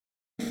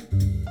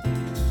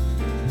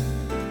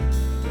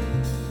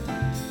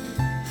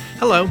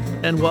Hello,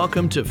 and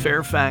welcome to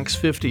Fairfax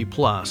 50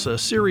 Plus, a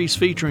series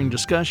featuring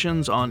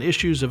discussions on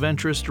issues of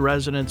interest to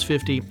residents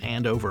 50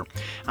 and over.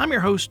 I'm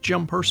your host,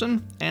 Jim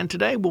Person, and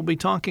today we'll be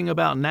talking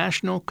about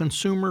National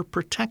Consumer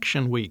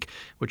Protection Week,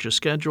 which is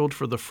scheduled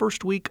for the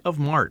first week of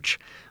March.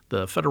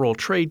 The Federal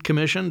Trade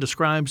Commission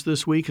describes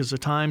this week as a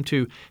time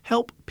to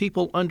help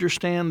people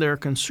understand their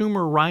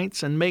consumer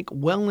rights and make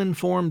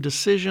well-informed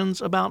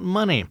decisions about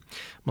money.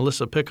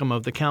 Melissa Pickham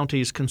of the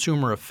county's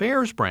Consumer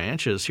Affairs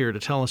Branch is here to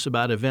tell us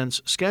about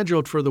events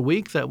scheduled for the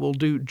week that will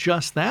do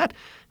just that,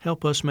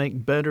 help us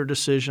make better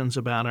decisions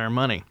about our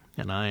money.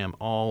 And I am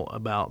all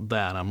about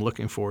that. I'm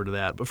looking forward to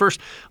that. But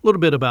first, a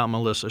little bit about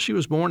Melissa. She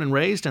was born and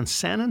raised in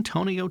San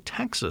Antonio,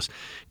 Texas,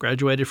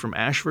 graduated from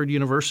Ashford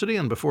University,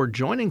 and before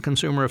joining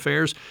Consumer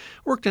Affairs,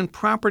 worked in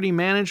property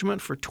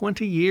management for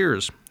 20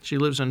 years. She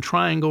lives in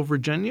Triangle,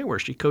 Virginia, where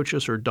she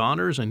coaches her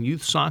daughters in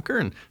youth soccer,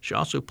 and she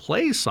also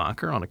plays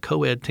soccer on a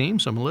co-ed team.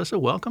 So, Melissa,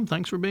 welcome.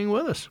 Thanks for being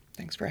with us.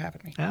 Thanks for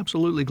having me.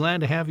 Absolutely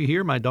glad to have you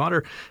here. My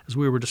daughter, as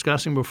we were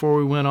discussing before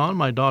we went on,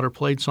 my daughter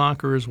played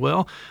soccer as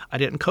well. I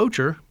didn't coach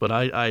her, but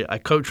I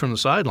coached from the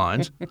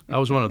sidelines. I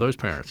was one of those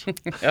parents.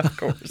 Of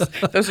course.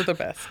 Those are the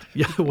best.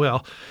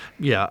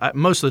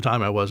 Most of the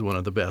time I was one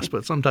of the best,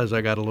 but sometimes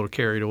I got a little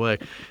carried away.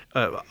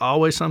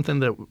 Always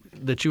something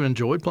that you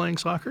enjoyed playing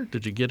soccer?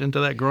 Did you get into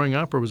that growing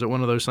up, or was it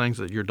one of those things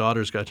that your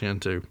daughters got you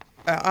into?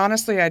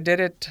 Honestly, I did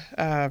it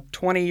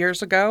 20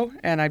 years ago,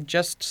 and I've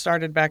just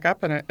started back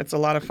up, and it's a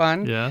lot of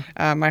fun. Yeah.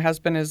 My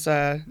husband is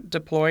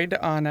deployed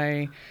on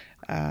an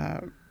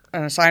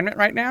assignment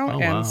right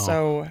now,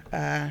 so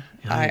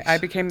I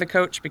became the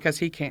coach because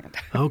he can't.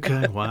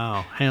 Okay,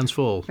 wow. Hands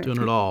full,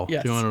 doing it all.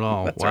 Yes, doing it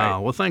all. That's Wow.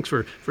 right. Well, thanks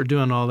for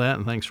doing all that,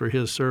 and thanks for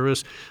his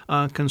service.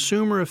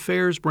 Consumer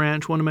Affairs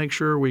Branch, want to make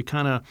sure we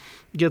kind of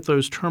get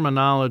those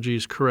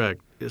terminologies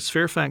correct. It's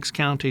Fairfax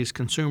County's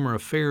Consumer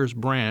Affairs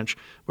Branch,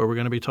 where we're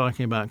going to be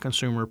talking about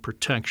Consumer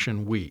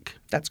Protection Week.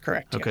 That's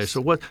correct. Okay, yes.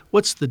 so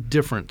what's the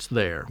difference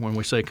there when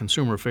we say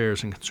consumer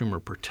affairs and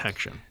consumer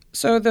protection?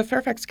 So the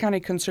Fairfax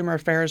County Consumer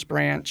Affairs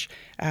Branch,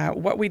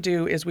 what we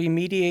do is we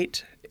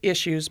mediate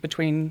issues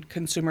between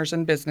consumers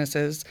and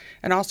businesses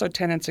and also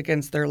tenants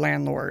against their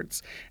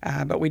landlords.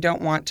 But we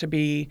don't want to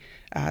be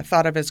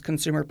thought of as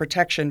consumer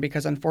protection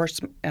because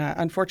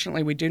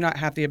unfortunately we do not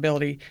have the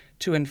ability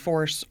to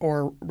enforce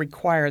or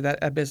require that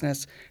a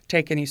business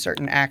take any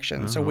certain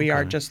action. So we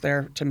are just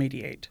there to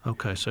mediate.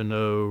 Okay, so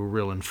no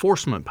real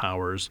enforcement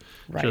powers,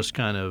 Right. just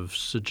kind of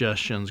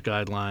suggestions,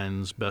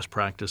 guidelines, best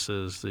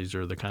practices. These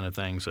are the kind of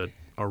things that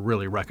are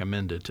really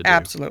recommended to do.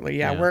 Absolutely,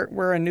 yeah.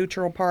 We're a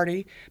neutral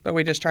party, but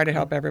we just try to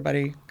help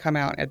everybody come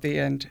out at the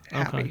end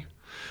happy. Okay.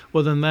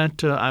 Well, then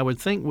that, I would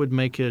think, would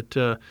make it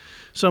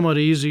somewhat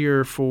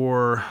easier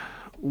for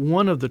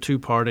one of the two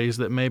parties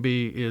that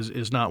maybe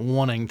is not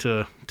wanting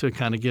to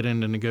kind of get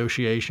into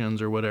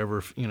negotiations or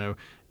whatever. You know,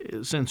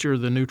 since you're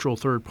the neutral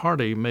third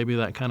party, maybe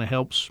that kind of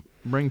helps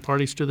bring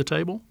parties to the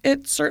table?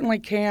 It certainly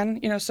can.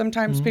 You know,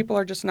 sometimes people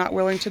are just not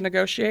willing to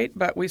negotiate,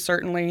 but we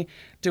certainly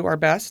do our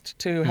best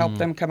to help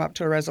them come up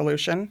to a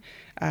resolution.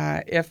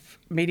 If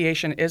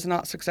mediation is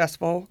not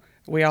successful,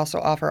 we also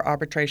offer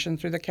arbitration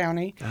through the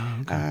county. Oh,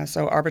 okay.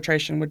 So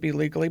arbitration would be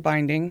legally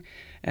binding.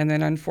 And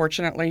then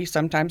unfortunately,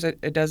 sometimes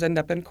it does end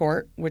up in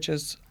court, which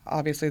is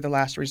obviously the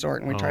last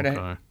resort, and we try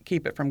to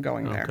keep it from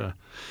going there. Okay.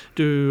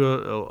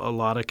 Do a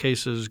lot of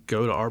cases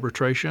go to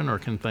arbitration, or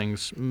can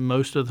things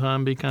most of the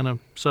time be kind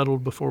of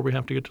settled before we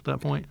have to get to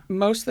that point?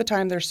 Most of the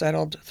time they're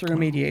settled through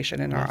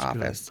mediation in our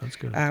office. That's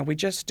good. We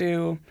just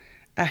do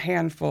a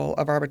handful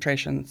of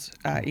arbitrations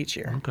each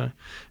year. Okay.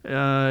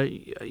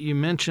 You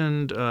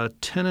mentioned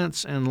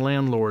tenants and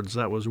landlords.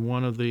 That was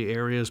one of the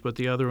areas, but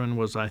the other one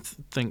was, I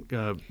think,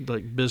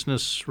 like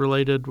business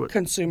related?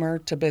 Consumer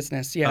to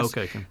business, yes.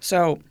 Okay.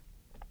 So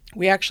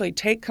we actually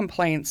take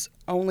complaints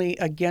only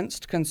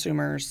against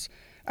consumers,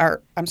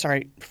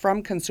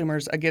 from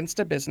consumers against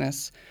a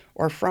business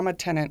or from a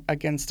tenant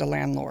against a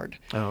landlord.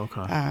 Oh,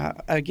 okay.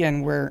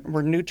 Again, we're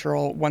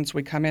neutral once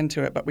we come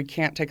into it, but we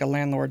can't take a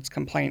landlord's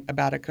complaint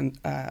about a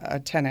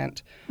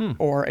tenant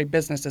or a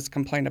business's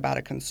complaint about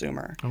a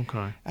consumer.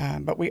 Okay.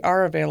 But we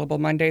are available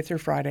Monday through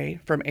Friday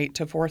from 8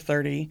 to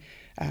 4:30.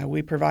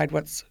 We provide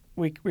what's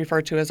we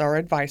refer to as our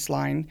advice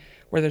line,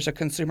 where there's a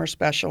consumer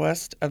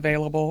specialist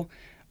available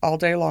all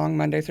day long,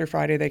 Monday through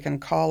Friday. They can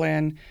call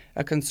in.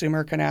 A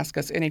consumer can ask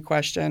us any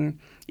question.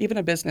 Even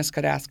a business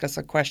could ask us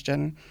a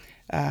question.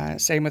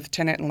 Same with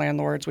tenant and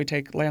landlords. We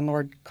take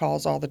landlord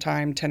calls all the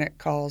time, tenant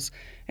calls,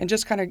 and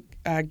just kind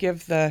of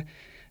give the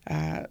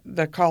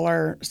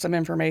caller some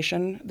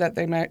information that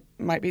they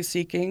might be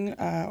seeking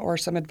or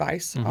some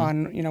advice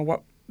on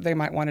what they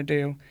might want to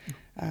do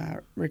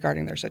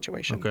regarding their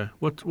situation. Okay.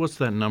 What's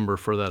that number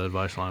for that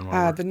advice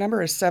line? The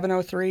number is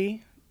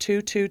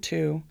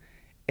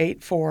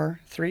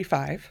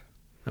 703-222-8435.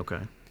 Okay.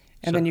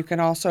 And then you can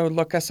also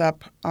look us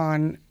up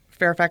on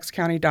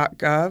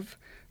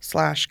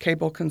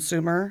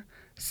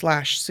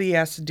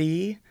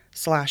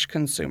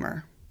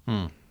fairfaxcounty.gov/cableconsumer/CSD/consumer.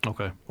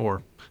 Okay.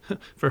 Or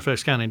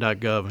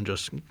fairfaxcounty.gov and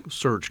just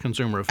search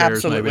Consumer Affairs.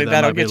 Absolutely, Maybe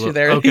that'll get you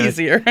there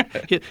easier.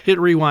 hit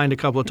rewind a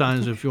couple of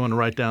times if you want to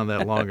write down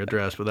that long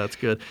address, but that's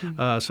good.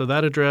 So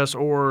that address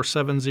or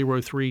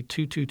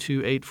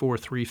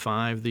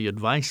 703-222-8435, the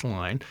advice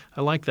line.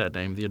 I like that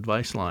name, the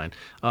advice line.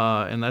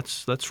 And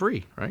that's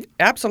free, right?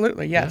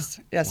 Absolutely, yes.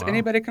 Yeah. Yes, wow.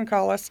 Anybody can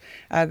call us.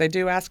 They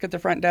do ask at the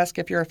front desk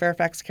if you're a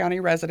Fairfax County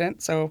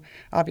resident, so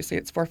obviously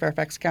it's for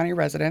Fairfax County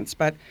residents,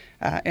 but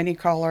any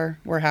caller,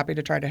 we're happy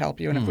to try to help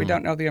you. And if we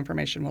don't know the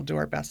information, we'll do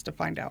our best to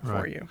find out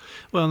for you.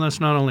 Well, and that's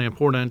not only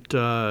important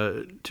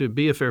to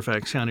be a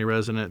Fairfax County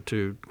resident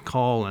to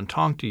call and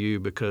talk to you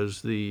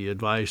because the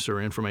advice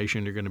or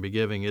information you're going to be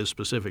giving is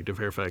specific to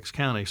Fairfax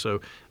County, so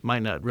it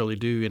might not really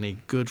do any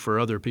good for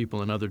other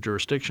people in other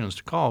jurisdictions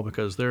to call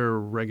because their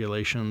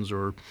regulations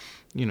or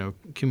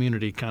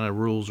community kind of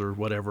rules or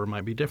whatever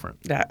might be different.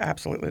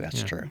 Absolutely,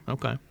 that's true.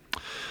 Okay.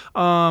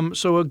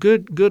 So a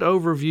good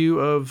overview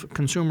of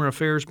Consumer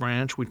Affairs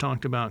Branch. We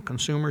talked about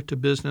consumer to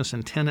business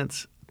and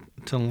tenants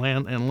to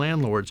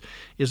landlords.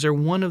 Is there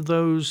one of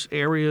those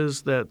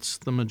areas that's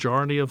the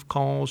majority of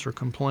calls or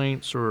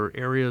complaints or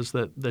areas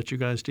that you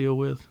guys deal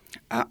with?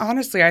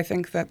 Honestly, I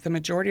think that the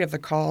majority of the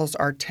calls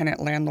are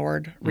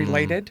tenant-landlord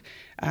related.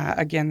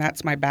 Again,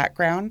 that's my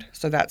background,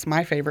 so that's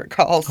my favorite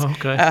calls.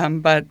 Okay.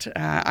 But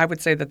I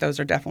would say that those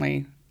are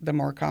definitely the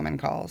more common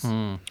calls.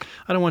 I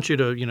don't want you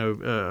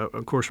to,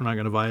 of course, we're not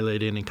going to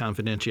violate any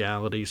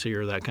confidentialities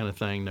here, that kind of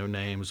thing, no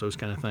names, those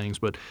kind of things.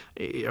 But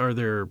are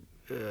there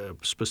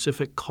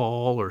specific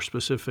call or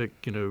specific,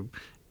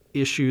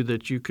 issue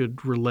that you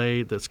could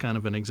relate that's kind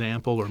of an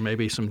example or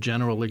maybe some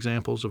general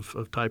examples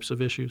of types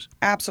of issues?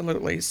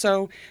 Absolutely.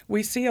 So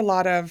we see a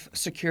lot of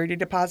security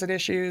deposit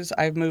issues.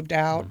 I've moved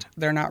out.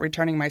 They're not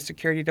returning my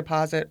security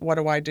deposit. What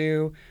do I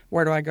do?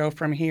 Where do I go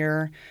from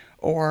here?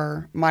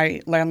 Or my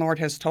landlord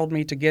has told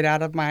me to get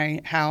out of my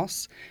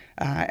house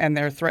and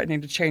they're threatening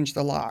to change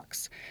the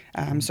locks.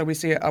 So we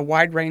see a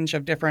wide range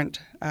of different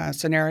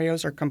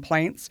scenarios or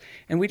complaints,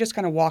 and we just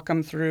kind of walk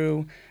them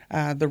through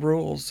the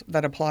rules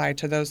that apply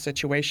to those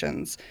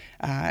situations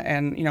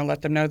and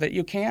let them know that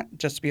you can't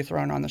just be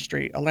thrown on the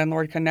street. A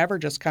landlord can never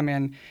just come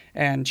in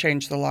and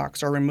change the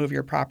locks or remove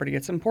your property.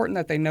 It's important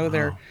that they know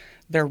their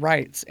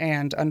rights,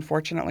 and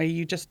unfortunately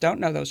you just don't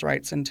know those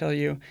rights until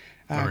you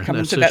come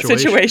into that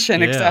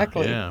situation. Yeah,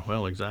 Exactly. Yeah,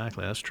 well,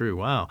 exactly. That's true.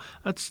 Wow.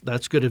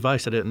 That's good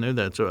advice. I didn't know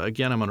that. So,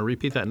 again, I'm going to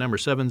repeat that number,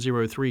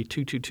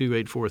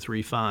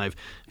 703-222-8435. If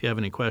you have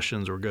any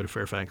questions, or go to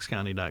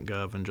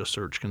fairfaxcounty.gov and just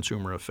search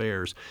Consumer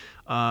Affairs.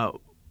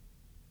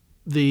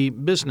 The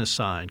business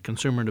side,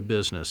 consumer to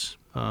business,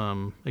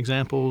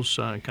 examples,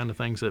 kind of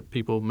things that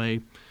people may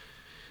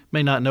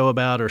not know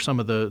about, or some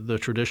of the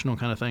traditional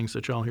kind of things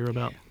that y'all hear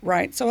about?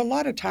 Right. So a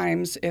lot of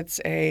times it's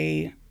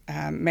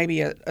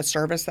maybe a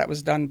service that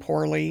was done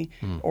poorly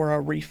or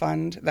a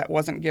refund that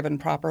wasn't given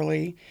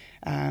properly.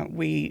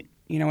 We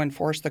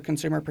enforce the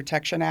Consumer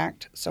Protection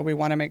Act, so we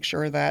want to make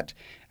sure that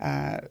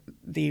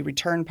the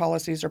return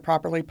policies are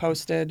properly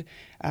posted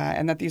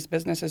and that these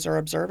businesses are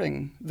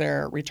observing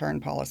their return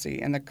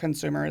policy and the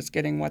consumer is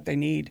getting what they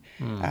need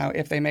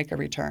if they make a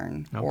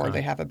return or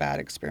they have a bad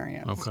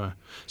experience. Okay.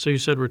 So you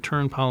said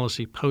return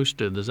policy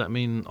posted. Does that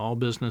mean all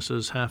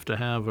businesses have to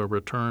have a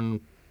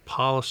return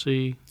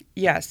policy?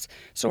 Yes.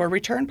 So a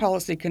return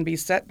policy can be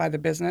set by the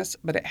business,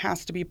 but it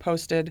has to be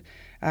posted,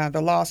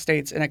 the law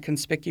states, in a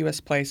conspicuous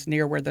place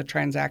near where the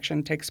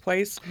transaction takes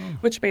place,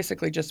 which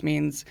basically just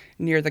means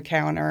near the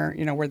counter,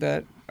 where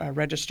the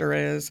register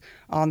is,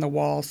 on the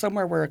wall,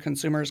 somewhere where a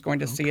consumer is going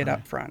to see it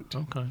up front.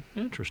 Okay.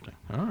 Interesting.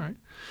 All right.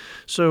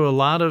 So a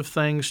lot of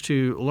things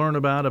to learn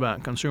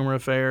about consumer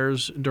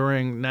affairs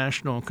during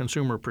National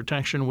Consumer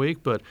Protection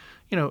Week, but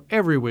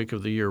every week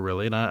of the year,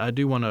 really. And I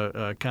do want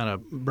to kind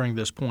of bring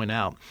this point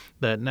out,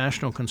 that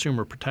National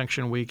Consumer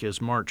Protection Week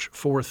is March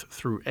 4th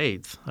through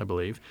 8th, I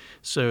believe.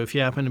 So if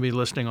you happen to be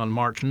listening on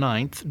March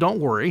 9th, don't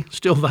worry.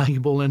 Still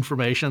valuable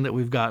information that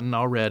we've gotten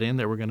already and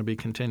that we're going to be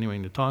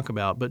continuing to talk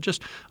about. But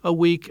just a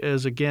week,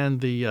 as again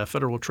the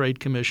Federal Trade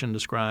Commission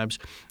describes,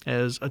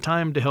 as a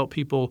time to help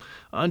people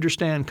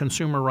understand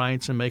consumer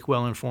rights and make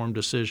well-informed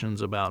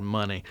decisions about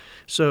money.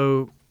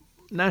 So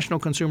National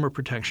Consumer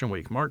Protection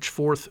Week, March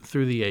 4th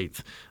through the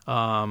 8th.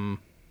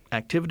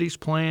 Activities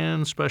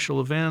planned,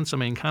 special events. I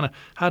mean, kind of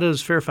how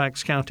does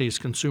Fairfax County's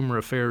Consumer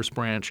Affairs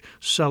Branch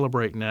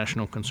celebrate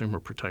National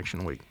Consumer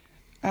Protection Week?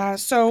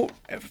 So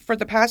for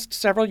the past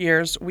several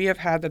years, we have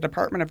had the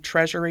Department of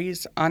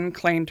Treasury's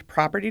Unclaimed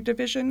Property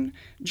Division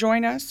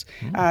join us.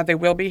 They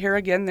will be here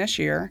again this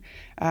year,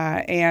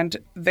 and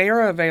they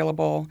are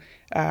available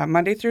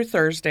Monday through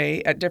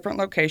Thursday at different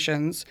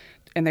locations,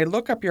 and they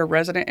look up your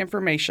resident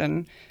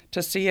information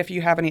to see if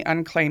you have any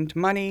unclaimed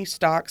money,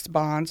 stocks,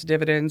 bonds,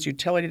 dividends,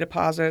 utility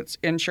deposits,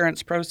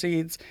 insurance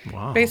proceeds,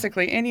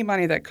 basically any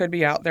money that could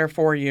be out there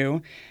for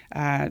you.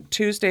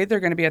 Tuesday, they're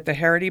going to be at the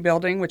Harity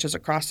Building, which is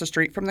across the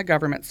street from the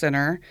Government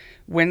Center.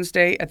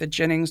 Wednesday, at the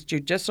Jennings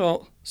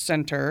Judicial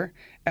Center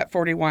at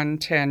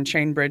 4110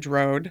 Chainbridge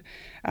Road.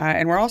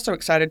 And we're also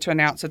excited to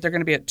announce that they're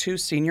going to be at 2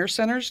 senior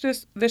centers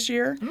this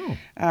year.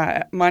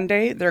 Oh.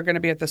 Monday, they're going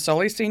to be at the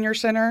Sully Senior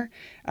Center,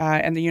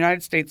 and the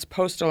United States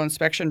Postal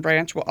Inspection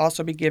Branch will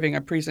also be giving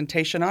a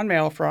presentation on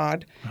mail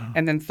fraud. Oh.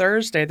 And then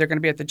Thursday, they're going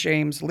to be at the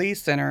James Lee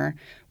Center,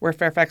 where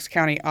Fairfax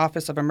County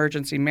Office of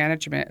Emergency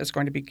Management is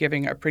going to be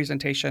giving a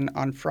presentation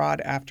on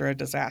fraud after a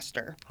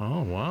disaster.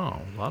 Oh,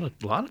 wow. A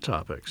lot of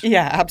topics.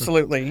 Yeah,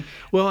 absolutely.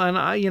 Well, and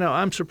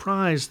I'm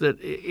surprised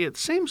that it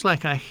seems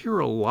like I hear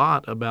a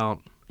lot about,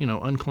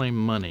 unclaimed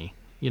money,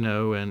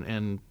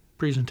 and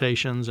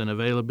presentations and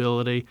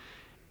availability.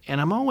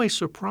 And I'm always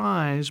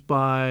surprised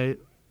by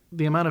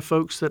the amount of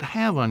folks that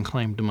have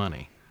unclaimed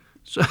money.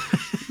 So,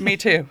 me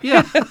too.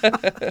 Yeah.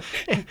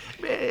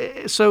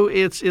 So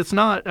it's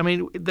not. I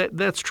mean,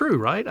 that's true,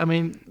 right? I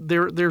mean,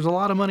 there's a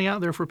lot of money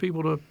out there for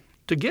people to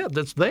get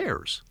that's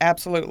theirs.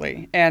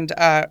 Absolutely. And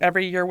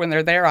every year when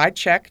they're there, I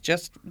check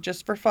just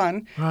for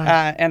fun.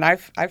 Right. And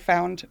I've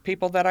found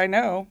people that I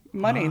know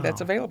money that's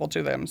available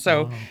to them.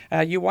 So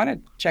you want to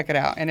check it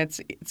out, and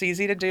it's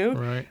easy to do.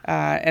 Right.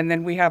 And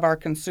then we have our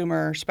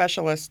consumer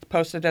specialist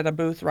posted at a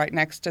booth right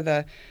next to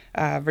the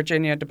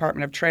Virginia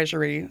Department of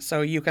Treasury.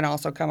 So you can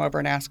also come over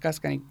and ask us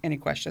any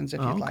questions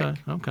if you'd like.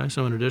 Okay.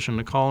 So in addition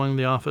to calling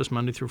the office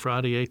Monday through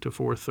Friday, 8 to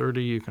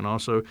 4:30, you can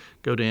also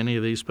go to any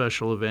of these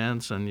special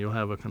events, and you'll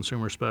have a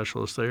consumer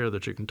specialist there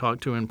that you can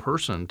talk to in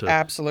person.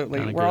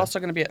 Absolutely. We're also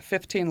going to be at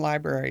 15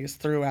 libraries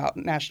throughout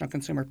National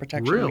Consumer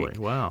Protection Week. Really?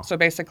 Wow. So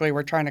basically,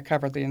 we're trying to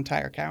cover the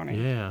entire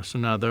county. Yeah. So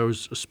now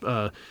those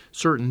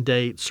certain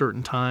dates,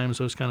 certain times,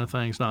 those kind of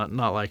things, not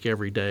like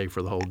every day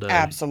for the whole day.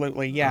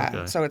 Absolutely. Yeah.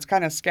 Okay. So it's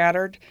kind of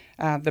scattered.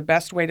 The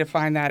best way to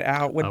find that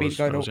out would be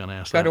to go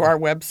to our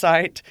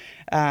website.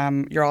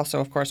 You're also,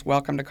 of course,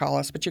 welcome to call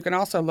us, but you can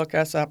also look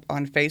us up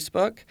on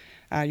Facebook.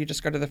 You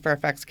just go to the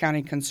Fairfax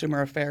County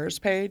Consumer Affairs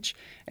page,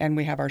 and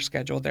we have our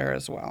schedule there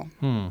as well.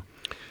 No,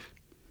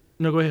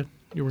 go ahead.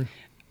 You were.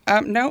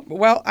 No.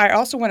 Well, I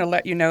also want to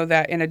let you know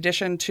that in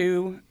addition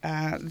to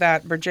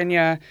that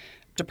Virginia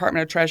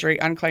Department of Treasury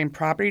Unclaimed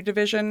Property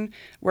Division,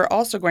 we're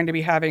also going to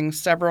be having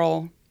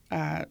several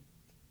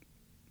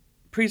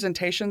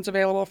presentations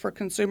available for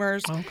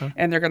consumers,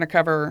 and they're going to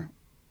cover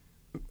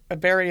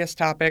various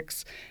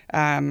topics.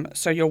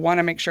 So you'll want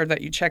to make sure that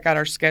you check out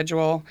our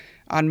schedule.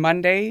 On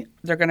Monday,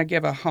 they're going to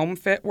give a home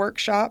fit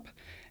workshop,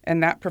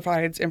 and that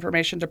provides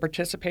information to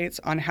participants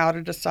on how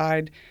to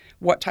decide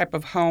what type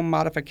of home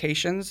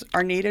modifications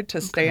are needed to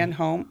stay in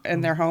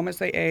their home as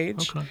they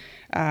age.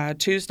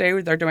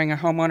 Tuesday, they're doing a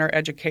homeowner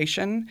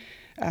education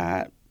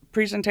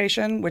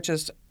presentation, which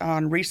is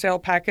on resale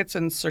packets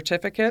and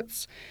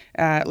certificates.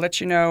 It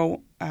lets you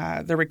know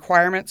the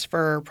requirements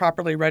for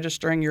properly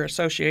registering your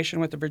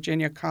association with the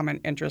Virginia Common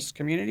Interest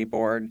Community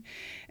Board,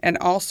 and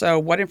also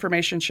what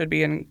information should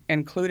be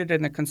included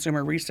in the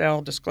consumer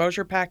resale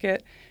disclosure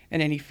packet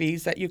and any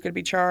fees that you could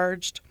be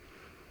charged.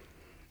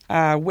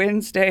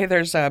 Wednesday,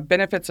 there's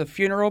benefits of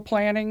funeral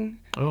planning.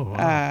 Oh,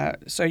 wow.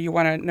 So you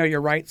want to know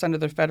your rights under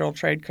the Federal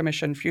Trade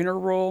Commission funeral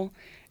rule,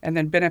 and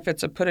then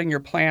benefits of putting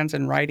your plans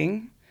in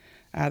writing.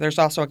 There's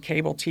also a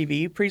cable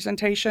TV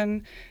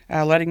presentation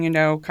letting you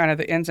know kind of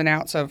the ins and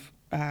outs of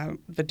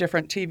the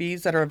different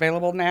TVs that are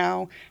available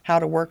now, how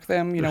to work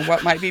them,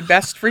 what might be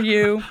best for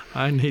you.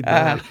 I need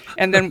that.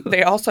 And then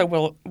they also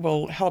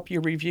will help you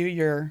review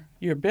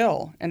your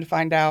bill and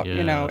find out,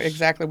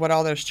 exactly what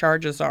all those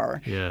charges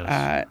are.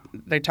 Yes.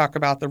 They talk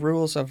about the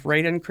rules of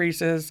rate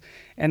increases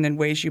and then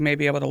ways you may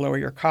be able to lower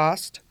your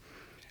cost.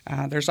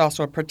 There's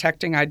also a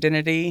protecting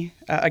identity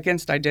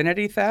against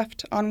identity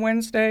theft on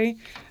Wednesday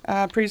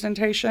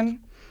presentation.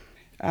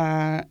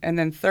 And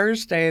then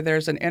Thursday,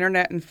 there's an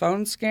internet and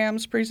phone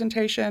scams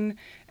presentation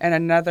and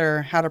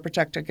another how to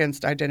protect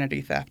against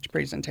identity theft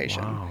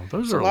presentation. Wow,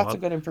 those are are lots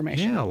of good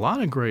information. Yeah, a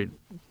lot of great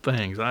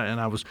things.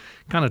 I was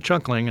kind of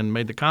chuckling and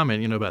made the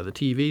comment, about the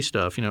TV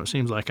stuff. It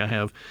seems like I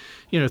have,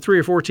 3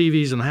 or 4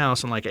 TVs in the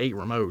house and like 8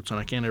 remotes, and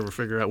I can't ever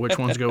figure out which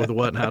ones go with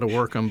what and how to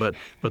work them. But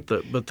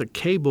the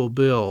cable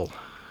bill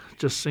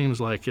just seems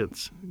like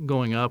it's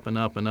going up and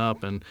up and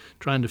up, and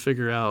trying to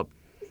figure out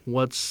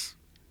what's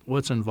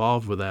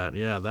involved with that.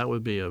 Yeah, that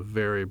would be a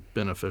very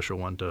beneficial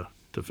one to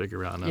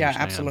figure out and understand.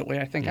 Yeah, absolutely.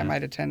 I think I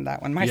might attend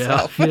that one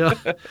myself. Yeah.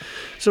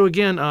 So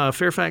again,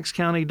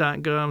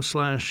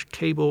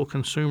 fairfaxcounty.gov/cable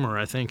consumer,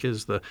 I think,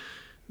 is the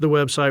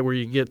website where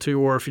you get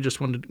to, or if you just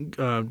want to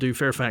do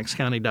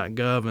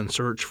fairfaxcounty.gov and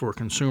search for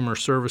consumer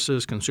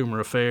services, consumer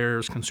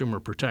affairs, consumer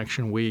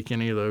protection week,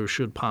 any of those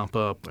should pop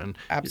up, and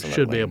Absolutely. you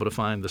should be able to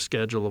find the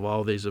schedule of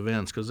all these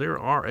events, because there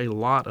are a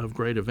lot of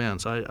great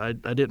events. I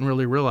didn't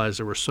really realize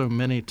there were so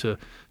many to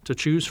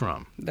choose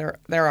from. There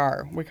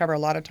are. We cover a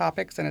lot of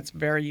topics, and it's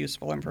very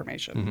useful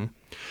information.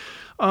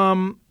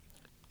 Mm-hmm.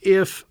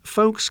 If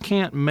folks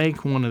can't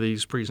make one of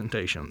these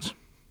presentations,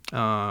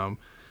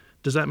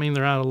 does that mean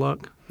they're out of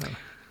luck?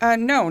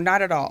 No,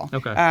 not at all.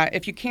 Okay.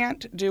 If you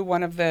can't do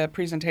one of the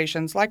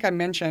presentations, like I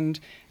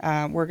mentioned,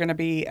 we're going to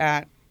be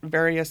at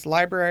various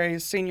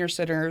libraries, senior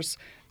centers,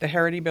 the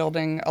Heritage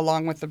Building,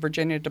 along with the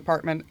Virginia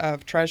Department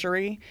of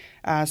Treasury.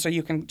 So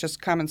you can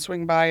just come and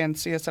swing by and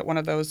see us at one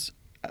of those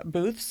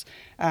booths.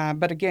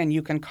 But again,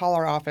 you can call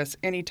our office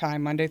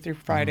anytime, Monday through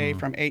Friday,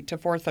 from 8 to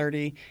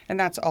 4:30, and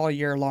that's all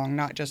year long,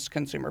 not just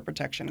Consumer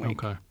Protection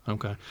Week.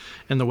 Okay.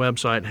 And the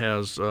website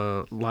has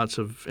lots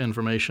of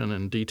information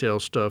and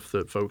detailed stuff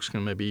that folks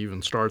can maybe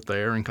even start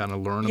there and kind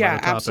of learn about a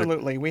topic? Yeah,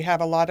 absolutely. We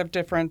have a lot of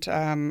different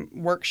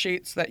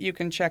worksheets that you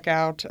can check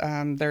out.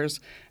 There's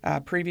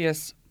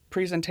previous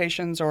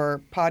presentations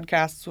or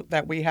podcasts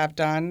that we have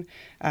done,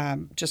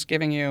 just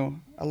giving you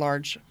a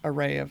large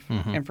array of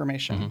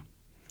information.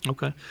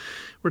 Okay.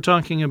 We're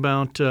talking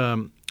about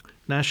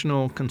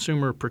National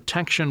Consumer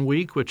Protection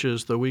Week, which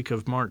is the week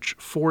of March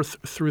 4th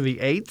through the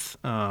 8th.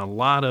 A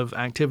lot of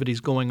activities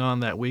going on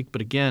that week.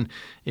 But again,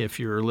 if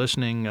you're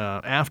listening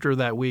after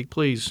that week,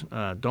 please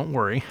don't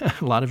worry.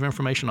 A lot of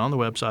information on the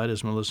website,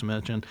 as Melissa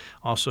mentioned.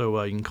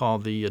 Also, you can call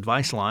the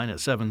advice line at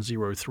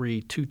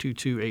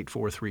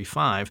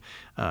 703-222-8435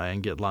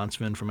 and get lots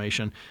of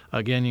information.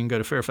 Again, you can go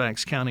to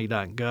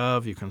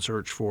fairfaxcounty.gov. You can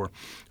search for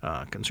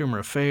Consumer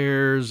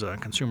Affairs,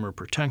 Consumer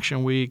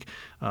Protection Week,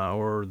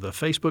 or the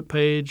Facebook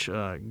page.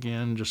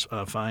 Again, just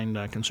find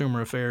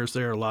Consumer Affairs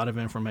there. A lot of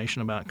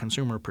information about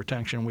Consumer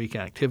Protection Week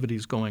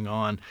activities going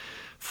on.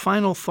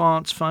 Final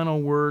thoughts,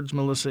 final words,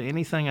 Melissa,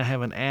 anything I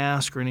haven't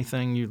asked or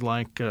anything you'd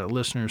like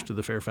listeners to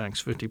the Fairfax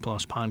 50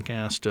 Plus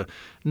podcast to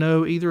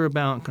know either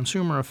about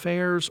Consumer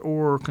Affairs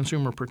or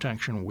Consumer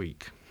Protection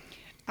Week?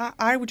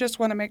 I would just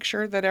want to make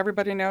sure that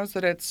everybody knows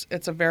that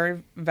it's a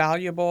very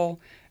valuable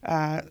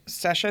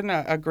session,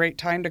 a great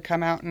time to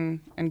come out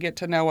and get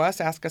to know us,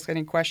 ask us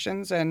any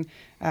questions, and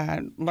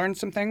learn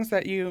some things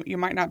that you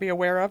might not be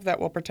aware of that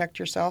will protect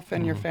yourself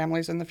and your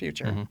families in the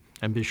future.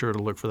 And be sure to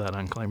look for that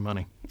unclaimed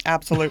money.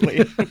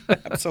 Absolutely.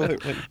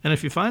 Absolutely. And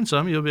if you find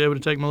some, you'll be able to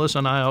take Melissa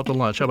and I out to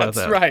lunch. How about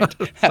that? That's right.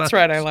 That's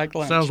right. I like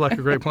lunch. Sounds like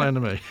a great plan to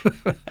me.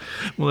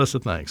 Melissa,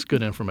 thanks.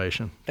 Good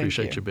information.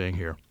 Appreciate you being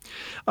here.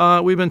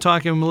 We've been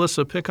talking with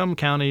Melissa Pickham,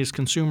 County's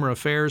Consumer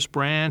Affairs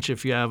Branch.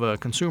 If you have a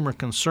consumer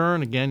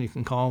concern, again, you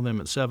can call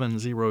them at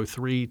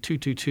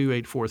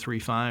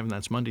 703-222-8435, and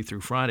that's Monday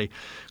through Friday.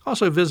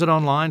 Also visit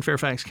online,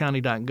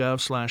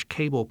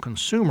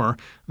 fairfaxcounty.gov/cable-consumer, and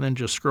then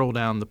just scroll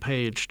down the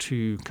page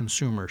to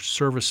Consumer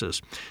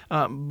Services.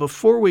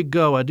 Before we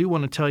go, I do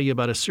want to tell you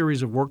about a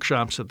series of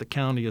workshops that the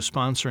county is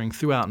sponsoring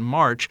throughout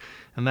March,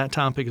 and that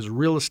topic is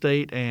real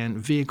estate and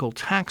vehicle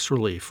tax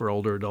relief for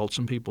older adults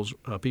and people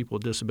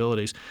with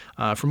disabilities.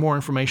 For more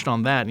information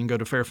on that, you can go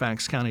to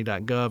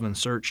fairfaxcounty.gov and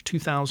search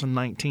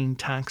 2019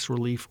 Tax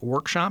Relief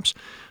Workshops,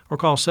 or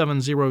call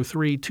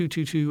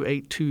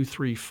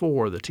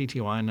 703-222-8234. The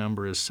TTY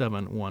number is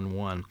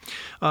 711.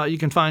 You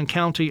can find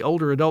county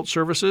older adult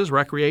services,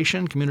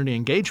 recreation, community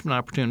engagement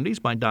opportunities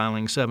by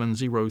dialing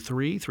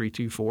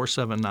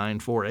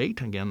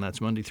 703-324-7948. Again,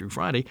 that's Monday through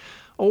Friday.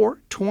 Or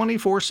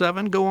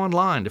 24/7, go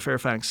online to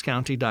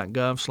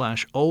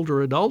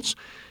fairfaxcounty.gov/older-adults.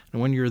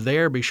 And when you're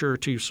there, be sure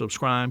to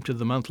subscribe to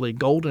the monthly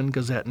Golden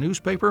Gazette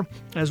newspaper,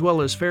 as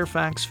well as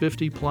Fairfax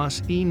 50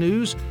 Plus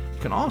e-news. You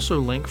can also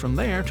link from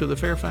there to the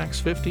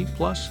Fairfax 50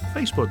 Plus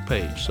Facebook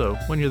page. So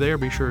when you're there,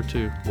 be sure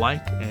to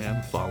like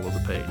and follow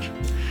the page.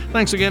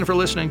 Thanks again for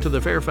listening to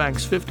the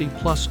Fairfax 50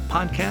 Plus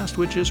podcast,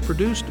 which is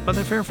produced by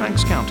the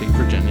Fairfax County,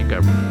 Virginia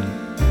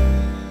government.